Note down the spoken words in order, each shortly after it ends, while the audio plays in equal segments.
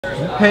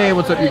Hey,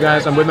 what's up you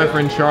guys? I'm with my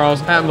friend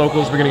Charles at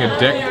Locals. We're getting a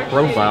deck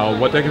profile.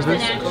 What deck is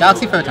this?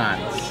 Galaxy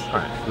Photons.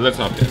 Alright, let's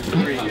hop in.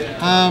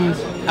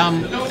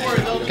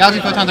 Galaxy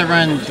Photons, I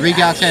run 3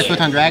 Galaxy Eyes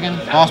Photon Dragon,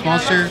 boss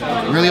monster,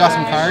 really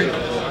awesome card.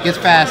 Gets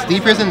fast,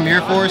 Deep Prison,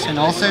 Mirror Force, and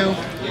also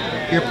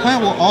your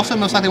opponent will also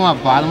most likely want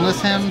to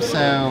bottomless him,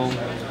 so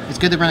it's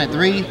good to run at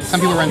 3. Some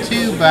people run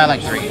 2, but I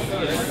like 3.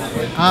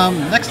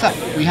 Next up,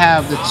 we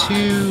have the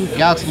 2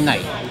 Galaxy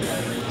Knight.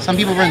 Some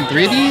people run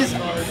 3 of these.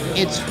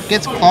 It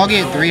gets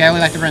cloggy at 3, I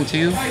only like to run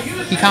 2.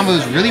 He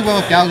combos really well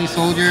with Galaxy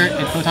Soldier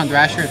and Photon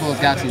Thrasher as well as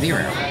Galaxy Zero.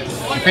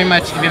 And pretty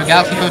much, if you have a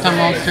Galaxy Photon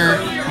monster,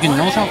 you can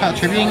null summon without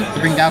tributing to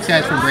bring Galaxy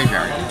Eyes from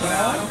graveyard.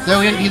 So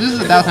he loses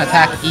 1,000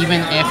 attack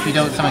even if you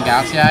don't summon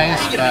Galaxy Eyes,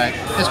 but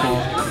it's cool.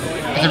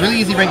 It's a really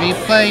easy rank 8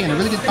 play and a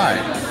really good card.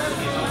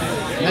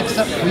 Next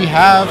up, we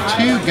have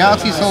 2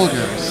 Galaxy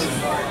Soldiers.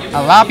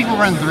 A lot of people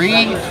run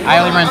 3, I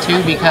only run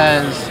 2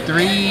 because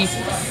 3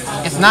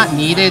 it's not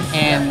needed,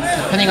 and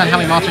depending on how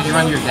many monsters you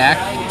run in your deck,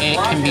 it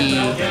can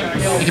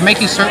make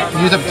you use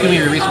up too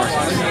many of your resources.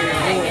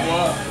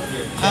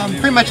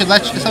 Pretty much, some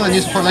of the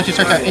new support lets you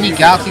search out any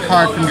Galaxy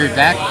card from your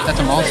deck that's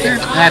a monster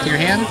and add to your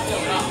hand.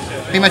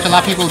 Pretty much, a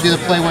lot of people do the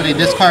play where they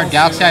discard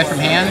Galaxy Eye from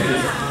hand,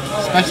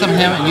 special summon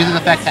him, and use the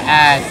effect to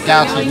add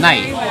Galaxy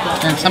Knight,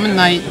 and summon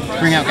Knight to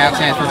bring out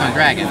Galaxy Eyes Photon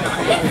Dragon.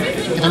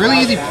 It's a really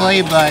easy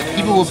play, but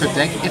people will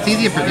predict. It's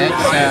easy to predict,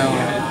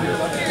 so.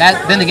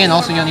 Then again,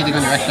 also you don't need to go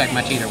in the rest deck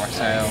much either,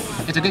 so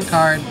it's a good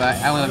card, but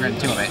I only run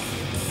 2 of it.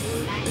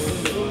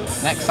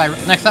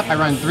 Next up, I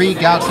run 3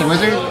 Galaxy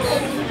Wizard,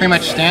 pretty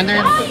much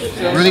standard.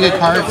 Really good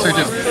card,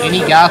 searches any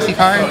Galaxy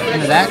card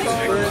in the deck,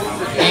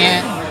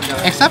 and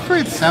except for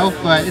itself,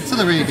 but it's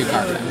still a really good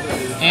card.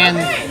 And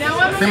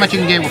pretty much you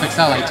can get it with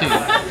Accelerate too.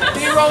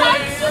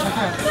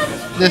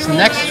 This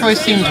next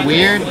choice seems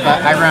weird,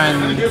 but I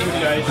run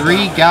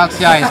 3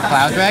 Galaxy Eyes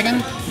Cloud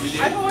Dragon.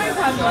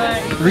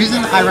 The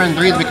reason I run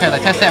 3 is because I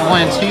tested at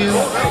 1 and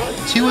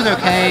 2. 2 is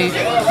okay.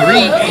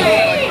 3,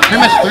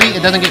 pretty much 3,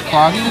 it doesn't get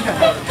cloggy.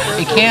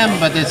 It can,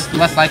 but it's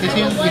less likely to.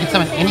 You can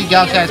summon any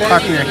Galaxy Eyes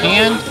card from your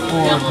hand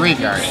or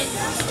graveyard.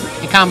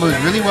 It combos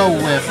really well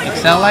with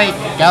Accelerate,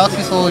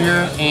 Galaxy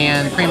Soldier,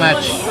 and pretty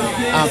much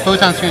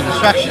Photon Sphere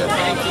Destruction.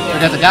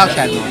 Because of Galaxy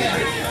Eyes monster.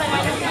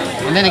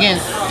 And then again,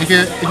 if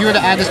you were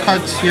to add this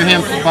card to your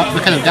hand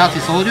because of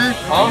Galaxy Soldier,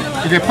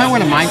 if your opponent were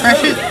to Mind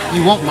Crush it,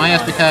 you won't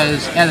minus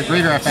because it has a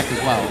graveyard effect as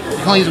well. You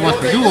can only use it once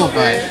per duel,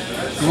 but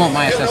you won't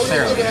minus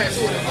necessarily.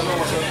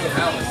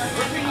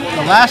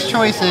 The last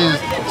choice is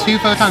 2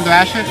 Photon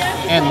Thrasher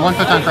and 1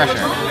 Photon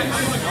Crusher.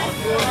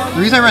 The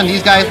reason I run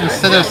these guys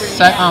instead of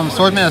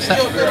Swordsman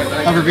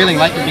of Revealing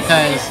Light is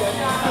because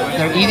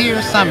they're easier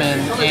to summon,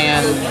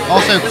 and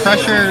also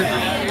Crusher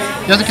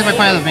doesn't kill my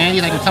opponent as a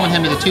vanity. I can summon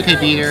him with a 2k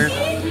beater.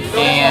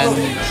 And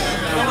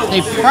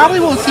they probably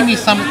won't see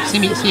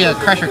a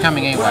Crusher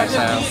coming anyway, so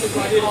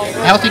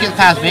it helps you get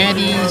past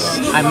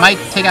vanities. I might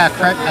take out a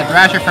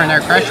Thrasher for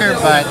another Crusher,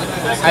 but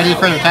I do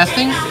further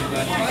testing.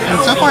 And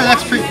so far, the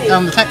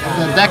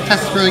deck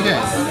test is really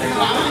good.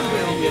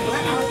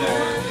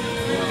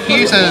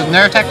 Here's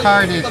another tech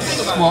card.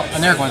 It's, well,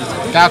 another one.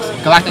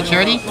 It's Galactic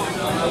Charity.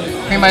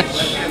 Pretty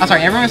much, I'm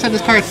sorry, everyone said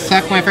this card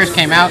sucked when it first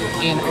came out,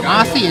 and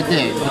honestly it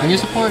did. With the new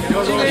support,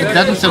 it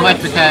doesn't so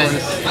much because,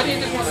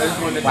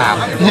 wow.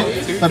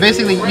 But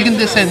basically, you can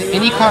just send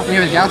any card from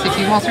your Galaxy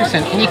Sea monster,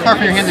 send any card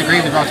from your hand to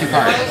grave to draw 2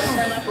 cards.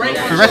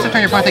 For the rest of the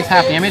turn, your opponent takes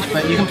half damage,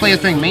 but you can play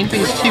this during main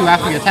phase 2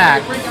 after you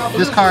attack.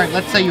 This card,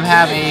 let's say you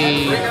have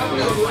a,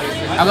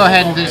 I'll go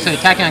ahead and just say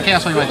attacking on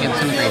Chaos, so you want to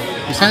send the grave.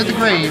 You send it to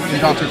grave and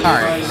draw 2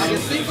 cards.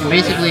 And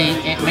basically,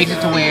 it makes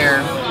it to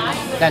where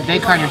that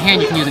dead card in your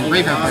hand you can use in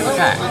graveyard for its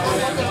effect.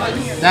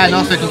 That and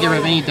also can get rid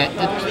of any dead.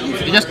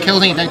 It just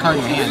kills any dead card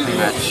in your hand, pretty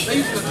much.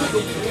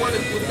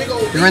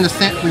 We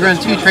run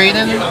 2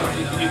 trade-in.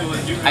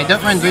 I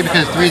don't run 3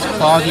 because 3 is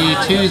cloggy,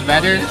 2 is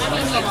better,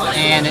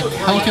 and it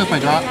helps me with my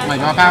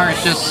draw power.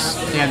 It's just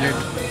standard.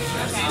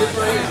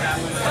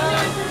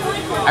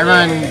 I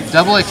run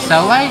double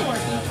Accelerate,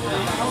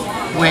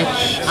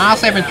 which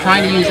honestly I've been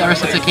trying to use ever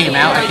since it came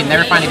out. I can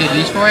never find a good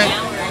use for it.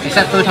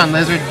 Except Photon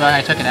Lizard, but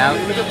I took it out.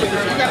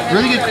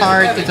 Really good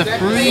card. It's a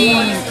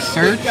free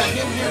search.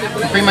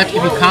 Pretty much,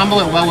 if you combo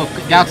it well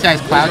with Galaxy Eyes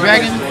Cloud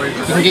Dragon,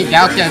 you can get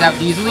Galaxy Eyes out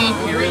easily.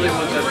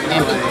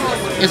 And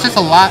it's just a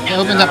lot. It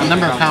opens up a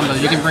number of combos.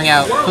 You can bring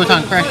out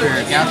Photon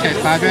Crusher, Galaxy Eyes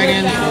Cloud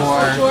Dragon,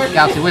 or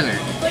Galaxy Wizard.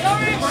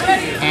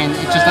 And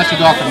it just lets you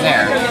go off from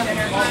there.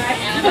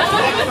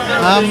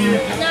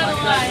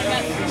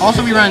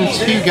 Also, we run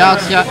 2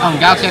 Galaxy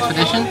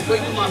Expedition.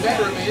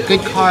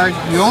 Good card.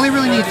 You only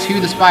really need 2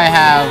 despite I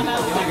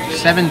have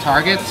 7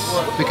 targets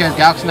because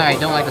Galaxy Knight I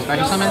don't like the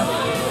special summon.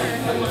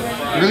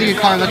 Really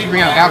good card. Lets you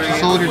bring out Galaxy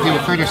Soldier, do a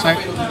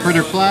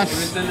further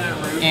plus.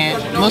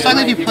 And most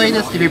likely, if you play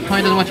this, if your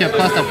opponent doesn't want you to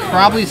plus, they'll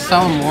probably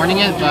summon warning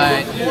it,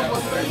 but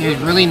there's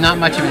really not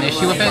much of an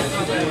issue with it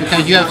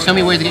because you have so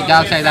many ways to get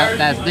Galaxy Eyes out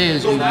as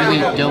is. You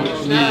really don't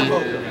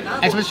need.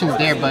 Expedition's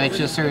there, but it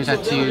just serves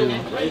up to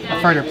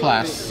a further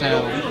plus.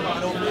 So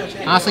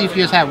honestly, if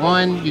you just had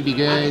 1, you'd be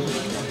good.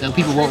 Though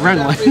people won't run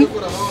 1.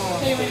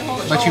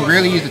 but you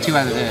rarely use the 2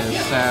 as it is.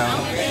 So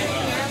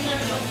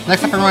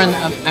next up I run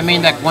I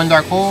main deck 1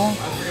 Dark Hole.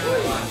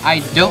 I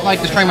don't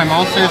like destroying my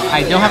monsters.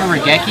 I don't have a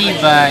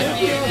Regeki, but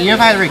even if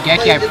I had a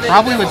Regeki, I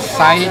probably would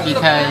side it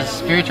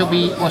because Ritual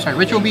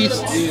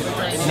Beast,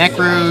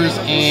 Necros,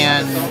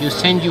 and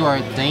Yusenju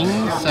are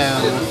things. So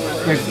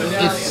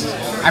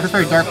I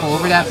prefer Dark Hole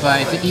over that,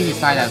 but it's an easy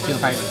side out too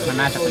if my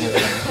matchup against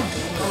it.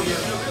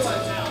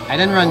 I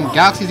then run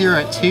Galaxy Zero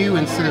at 2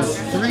 instead of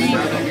 3.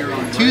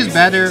 2 is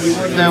better,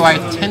 though I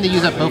tend to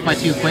use up both my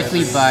 2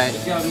 quickly, but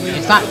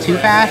it's not too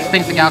fast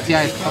thanks to Galaxy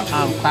Eye's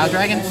Cloud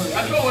Dragon.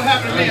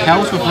 It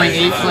helps with range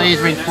 8 plays,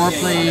 range 4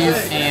 plays,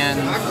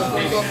 and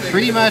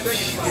pretty much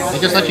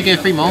it just lets you get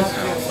a free monster.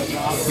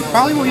 You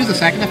probably won't use the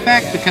second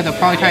effect because they'll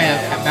probably try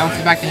to bounce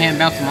it back to hand,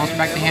 bounce the monster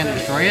back to hand, and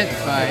destroy it,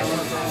 but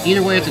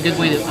either way it's a good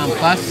way to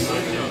plus,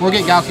 or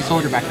get Galaxy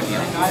Soldier back to the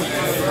field.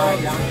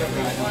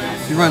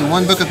 You run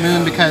 1 Book of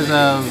Moon because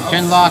of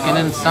Genlock and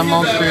then some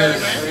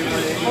monsters.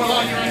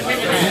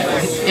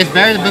 It's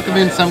better to Book of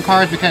Moon some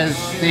cards because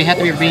they have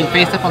to be being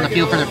faced up on the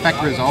field for the effect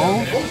to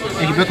resolve.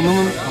 If you Book of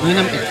Moon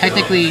them,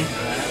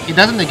 it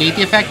doesn't negate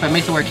the effect, but it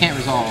makes it where it can't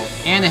resolve.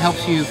 And it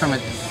helps you from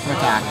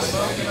attacks.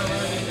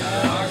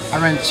 I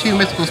run 2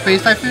 Mystical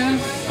Space Typhoon.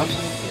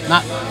 Oops.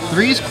 Not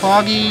 3's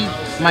Cloggy.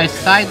 My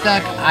side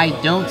deck, I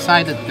don't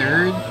side the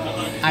 3rd.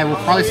 I will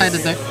probably side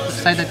deck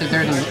the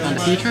 3rd in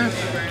the future.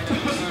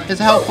 It's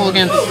helpful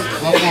against,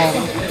 well,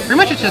 pretty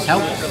much it's just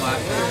helpful.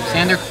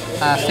 Standard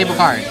stable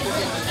card.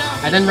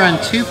 I then run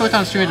 2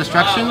 Photon Stream of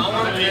Destruction.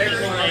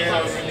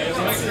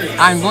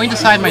 I'm going to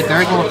side my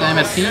 3rd one with the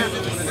MSC,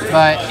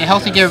 but it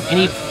helps me give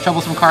any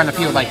troublesome card in the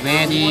field like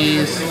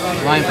Vandy's,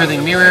 Lion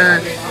Prison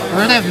Mirror,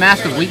 or they have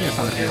Mask of Weakness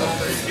on the field.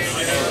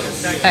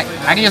 Heck,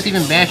 I can just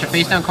even banish a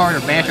face down card or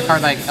banish a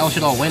card like El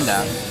Shaddai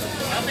Winda.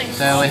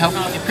 So it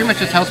pretty much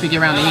just helps me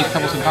get around any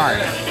troublesome card.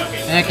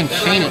 And I can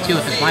chain it too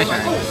if it's my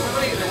turn.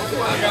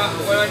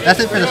 That's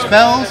it for the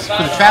spells.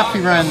 For the traps we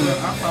run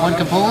 1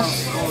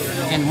 Compulse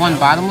and 1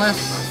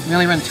 Bottomless. We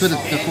only run 2 of the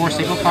 4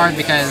 staple cards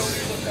because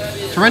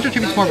Torrential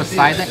Tribute is more of a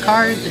side deck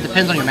card. It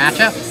depends on your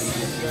matchup.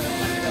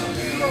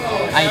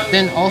 I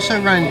then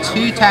also run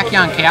 2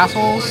 Tachyon Chaos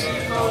Holes.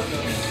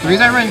 The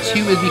reason I run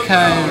 2 is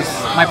because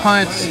my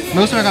opponents,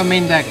 most of them are going to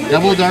main deck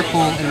double Dark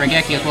Hole and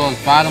Regeki as well as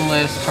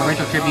Bottomless,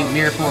 Torrential Tribute,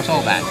 Mirror Force,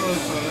 all that.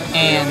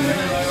 And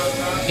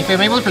if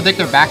I'm able to predict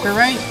their back row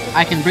right,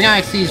 I can bring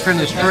out XCs for them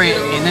to destroy it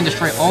and then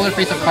destroy all their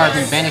face-up cards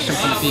and banish them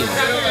from the field.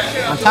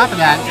 On top of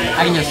that,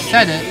 I can just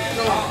set it.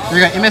 They're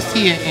going to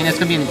MST it and it's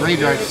going to be in the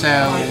graveyard, so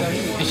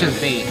it's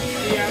just bait.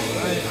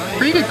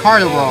 Pretty good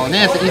card overall, and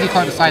then it's an easy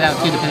card to side out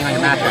too depending on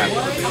your matchup.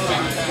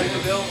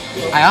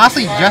 I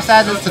honestly just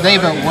added this today,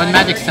 but 1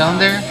 Magic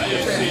Cylinder.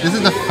 This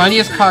is the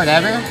funniest card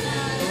ever.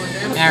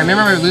 And I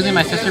remember losing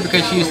my sister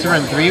because she used to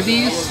run 3 of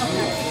these.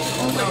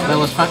 But it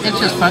was fun. It's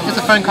just fun. It's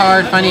a fun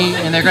card, funny,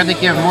 and they're going to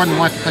think you have more than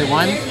 1 if you play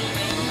 1.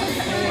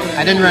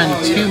 I didn't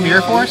run 2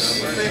 Mirror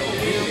Force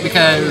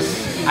because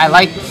I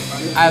like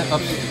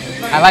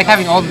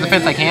having all the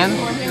defense I can,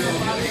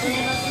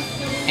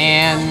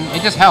 and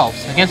it just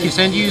helps. Against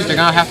Yusenjus, they're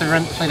gonna have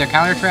to play their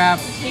counter trap.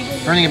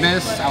 Burning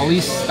Abyss, I'll at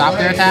least stop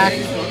their attack.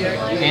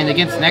 And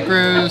against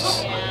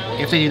Necros,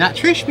 if they do not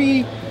trish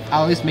me,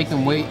 I'll at least make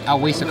them wait. I'll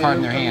waste a card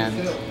in their hand.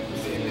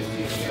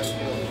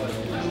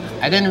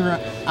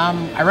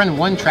 I run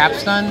 1 Trap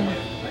Stun,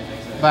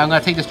 but I'm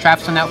gonna take this Trap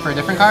Stun out for a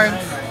different card.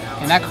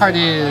 And that card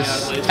is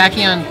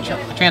Tachyon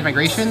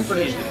Transmigration.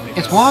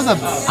 It's one of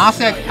the,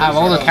 honestly, out of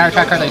all the counter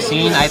track cards I've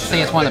seen, I'd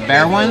say it's one of the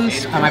better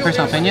ones, in my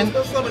personal opinion.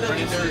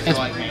 It's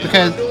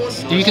because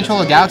if you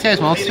control a Galaxy Eyes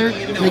monster,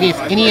 it negates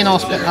any and all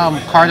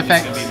card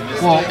effects,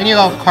 well, any of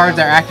all cards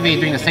that are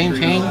activated during the same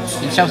chain,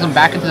 it shoves them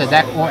back into the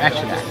deck or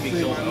extra deck.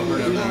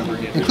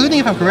 Including,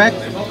 if I'm correct,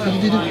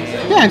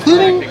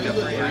 including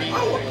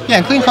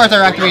cards that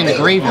are activated in the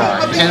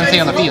graveyard, it doesn't stay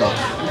on the field.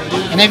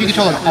 And then if you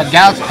control a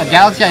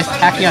Galaxy Eyes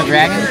Tachyon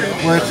Dragon,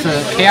 where it's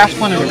the Chaos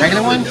one or the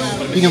regular one,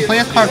 you can play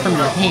this card from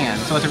your hand,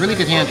 so it's a really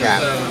good hand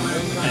trap.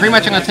 And pretty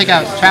much I'm going to take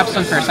out Trap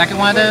Stun for a second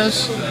one of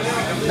those.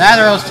 That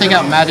or else take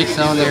out Magic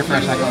Cylinder for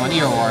a second one,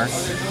 either or.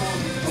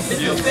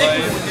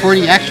 For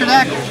the extra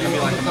deck,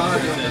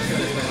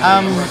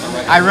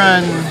 I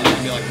run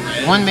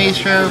 1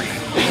 Maestro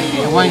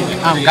and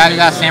 1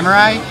 Garuda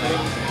Samurai.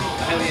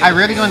 I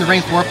rarely go into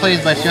range 4 plays,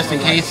 but just in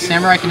case.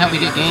 Samurai can help me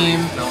get game.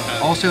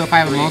 Also, if I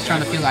have a monster on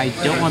the field I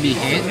don't want to be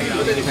hit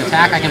to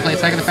attack, I can play a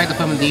second effect to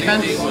put him in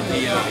defense.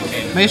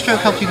 Maestro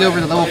helps you go over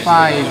the level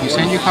 5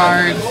 Yusenju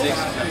card.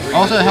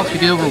 Also, it helps you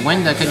get over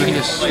Winda because you can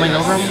just swing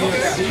over him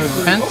for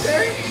defense.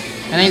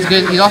 And then he's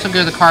good. He's also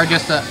good as a card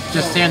just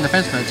stay in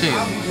defense mode too.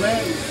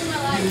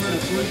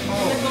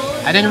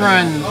 I didn't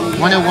run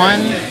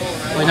 101,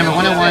 wait, number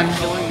 101,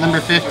 number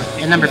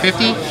 50, and number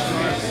 50.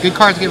 Good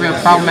cards to get rid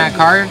of problematic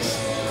cards.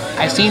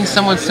 I've seen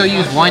someone still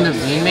use Wind of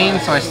Main main,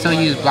 so I still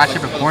use Black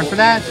Shepherd Corn for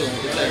that.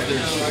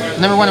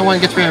 Number 101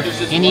 gets rid of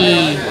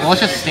any, well,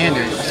 it's just a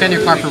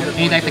standard card for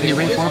any deck that can do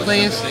range 4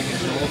 plays.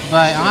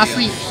 But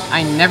honestly,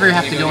 I never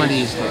have to go into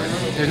these stores.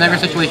 There's never a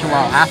situation where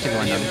I'll have to go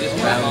into them.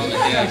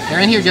 So they're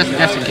in here just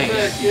in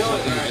case.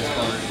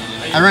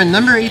 I run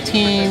number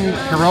 18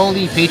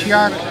 Heroldi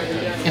Patriarch.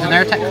 It's an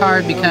air tech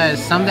card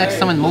because some decks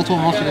summon multiple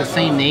monsters with the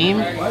same name.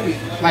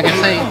 Like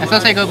I say,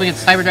 especially I go up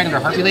against Cyber Dragons or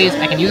Heart Relays,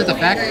 I can use this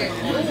effect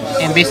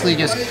and basically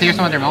just clear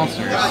some of their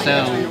monsters.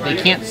 So they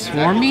can't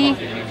swarm me.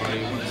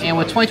 And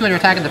with 2200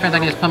 attack and defense, I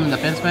can just put them in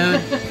defense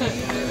mode.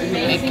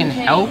 It can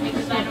help.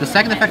 The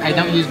second effect I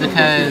don't use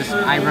because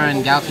I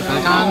run Galaxy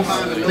Photons.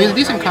 It's a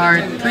decent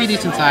card, pretty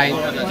decent side,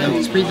 and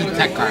it's a pretty decent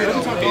tech card.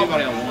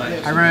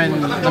 I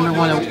run number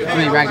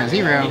 103 Ragnar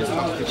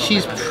Zero.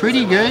 She's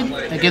pretty good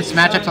against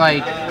matchups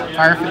like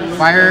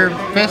Fire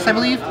Fist, I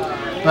believe,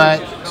 but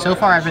so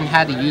far I haven't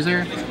had to use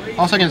her.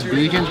 Also against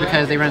Bujins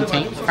because they run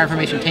Fire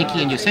Formation Tanky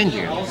and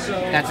Yosenju.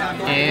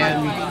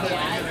 And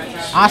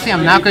honestly,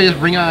 I'm not going to just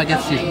bring her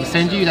against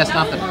Yosenju. That's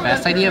not the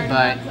best idea,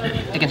 but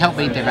it can help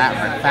bait their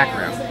back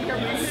row.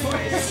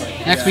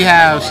 Next we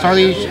have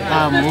Starliege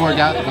Lord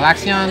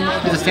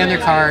Galaxion. It's a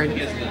standard card.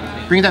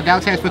 Brings up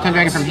Galaxy Photon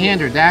Dragon from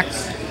hand or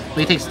dex, but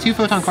he takes 2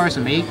 Photon cards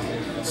to make.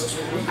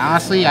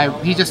 Honestly,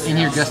 he's just in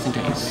here just in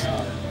case.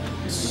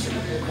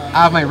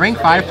 Out of my rank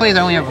 5 plays,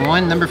 I only have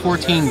one, number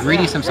 14,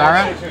 Greedy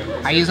Samsara.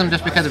 I use them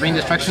just because of Rain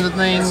Destruction is a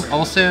thing.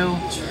 Also,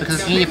 because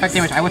of any effect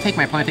damage, I would take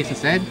my opponent takes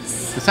instead.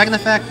 The second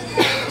effect,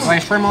 when I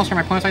destroy a monster on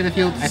my opponent's side of the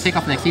field, I take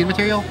off an Exceed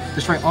material,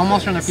 destroy all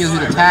monsters on the field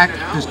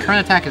whose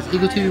current attack is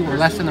equal to or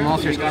less than the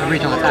monster's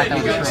original attack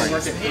that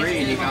was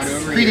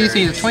destroyed. Pretty decent,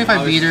 he's a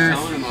 25 beater.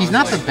 He's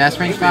not the best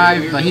rank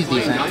 5, but he's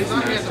decent.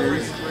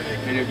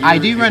 I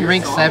do run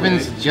rank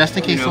 7s just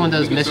in case someone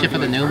does mischief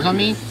with the gnomes on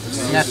me.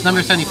 And that's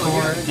number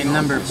 74 and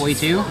number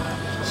 42.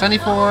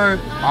 74,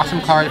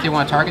 awesome card if they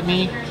want to target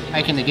me.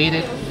 I can negate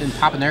it and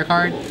pop another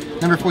card.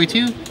 Number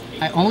 42,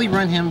 I only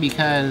run him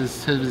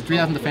because his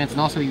 3000 defense and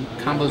also he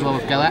combos well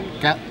with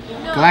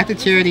Galactic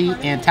Charity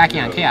and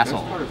Tachyon Chaos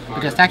Soul.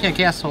 Because Tachyon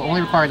Chaos Soul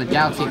only requires a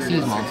Galaxy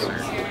Exceeds monster.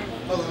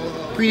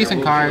 Pretty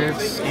decent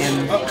cards,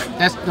 and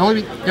that's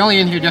they're only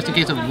in here just in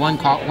case of one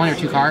or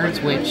two cards,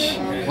 which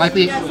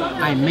likely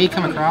I may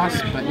come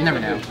across, but you never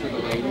know.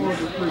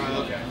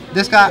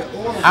 This guy,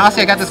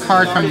 honestly, I got this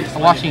card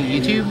from watching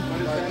YouTube.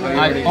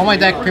 All my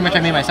deck pretty much I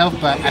made myself,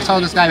 but I saw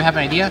this guy have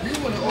an idea.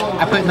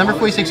 I put number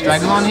 46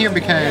 Dragon on here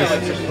because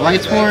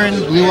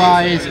Lightsworn, Blue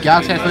Eyes,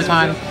 Galaxy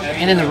Photon,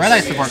 and then the Red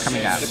Eye support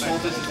coming out.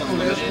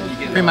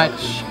 Pretty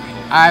much,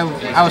 I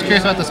was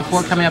curious about the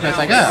support coming up, and it's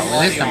like,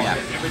 oh, it is coming out.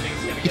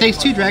 He takes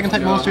 2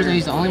 Dragon-type monsters, and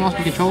he's the only monster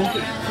you control.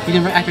 You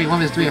can activate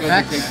one of his 3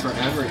 effects.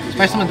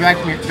 Special summon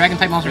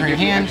Dragon-type monster from your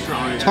hand.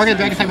 Target a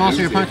Dragon-type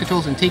monster your opponent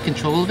controls and take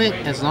control of it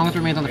as long as it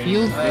remains on the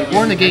field.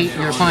 Or negate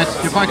your opponent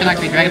can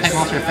activate Dragon-type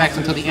monster effects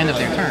until the end of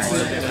their turn.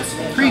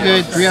 Pretty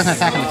good. 3000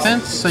 attack and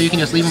defense, so you can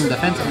just leave him in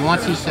defense if you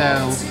want to,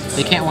 so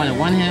they can't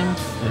 1-1 him.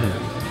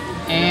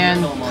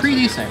 And pretty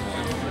decent.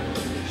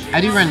 I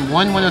do run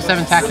one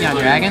 107 Tachyon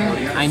Dragon.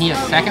 I need a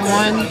second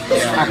one.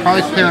 I'll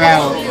probably clear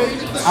out.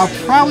 I'll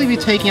probably be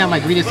taking out my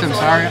Greedy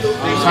Samsara,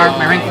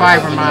 my rank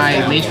 5 or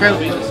my Mage Throat.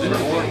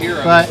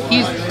 But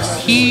he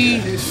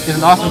is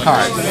an awesome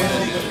card.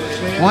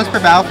 Once per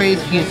battle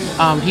phase, he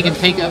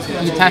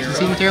attach the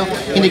seed material.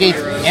 He negates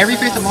every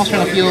face-up monster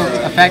on the field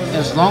effect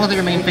as long as they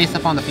remain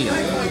face-up on the field.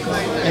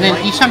 And then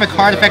each time a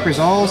card effect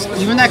resolves,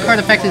 even that card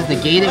effect is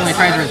negated when it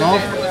tries to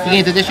resolve, he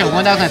gains additional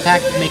 1000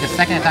 attack to make a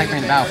second attack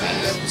during the battle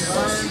phase.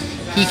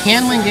 He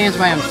can win games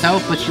by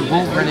himself, but you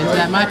won't run into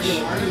that much.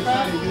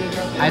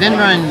 I then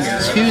run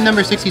 2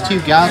 number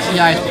 62 Galaxy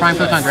Eyes Prime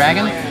Photon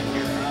Dragon.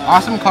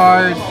 Awesome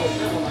card.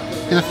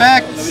 The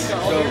effects,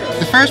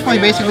 the first one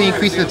he basically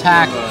increases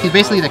attack. He's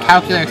basically the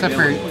calculator except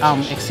for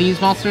Exceeds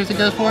monsters it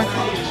goes for.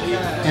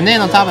 And then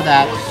on top of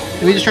that,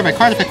 if we destroy by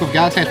card effect with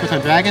Galaxy Eyes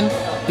Photon Dragon,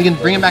 you can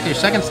bring him back to your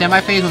second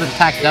standby phase with his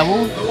attack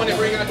double.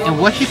 And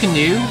what you can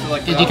do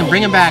is you can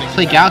bring him back,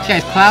 play Galaxy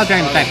Eyes Cloud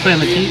Dragon effect, put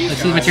him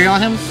Exceeds material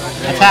on him,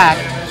 attack,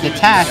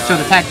 so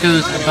the attack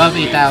goes above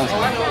 8,000.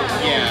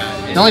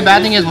 The only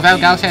bad thing is without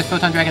Galaxy Eyes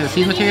Photon Dragon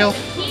Exceeds material,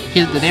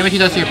 the damage he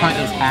does to your opponent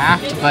is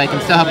halved, but it can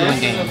still help you win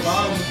games.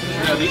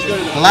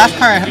 The last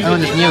card I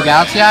own is Neo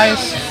Galaxy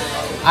Eyes.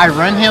 I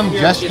run him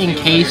just in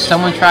case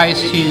someone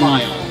tries to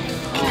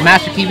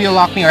Master Keybill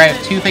lock me, or I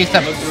have 2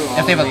 face-up,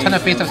 if they have a ton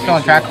of face-up spell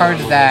and track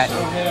cards that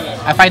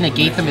if I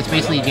negate them, it's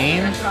basically a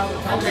game.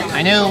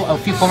 I know a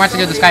few formats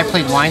ago this guy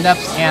played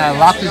wind-ups, and I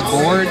locked his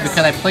board because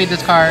I played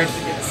this card.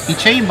 He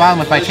chain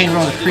bottom by chain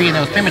roll to 3, and it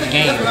was pretty much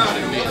game.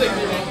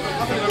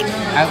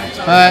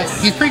 But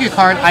he's a pretty good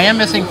card. I am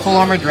missing Full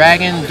Armor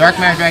Dragon. Dark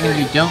Matter Dragon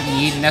you don't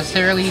need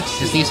necessarily.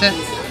 It's decent.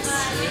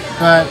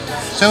 But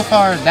so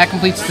far, that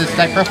completes this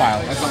deck profile.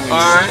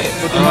 Alright,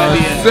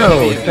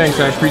 so thanks,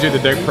 I appreciate the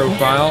deck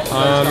profile.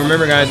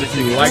 Remember guys, if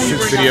you like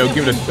this video,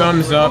 give it a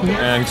thumbs up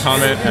and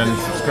comment and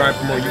subscribe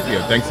for more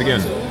Yu-Gi-Oh! Thanks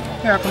again.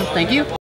 You're welcome. Thank you.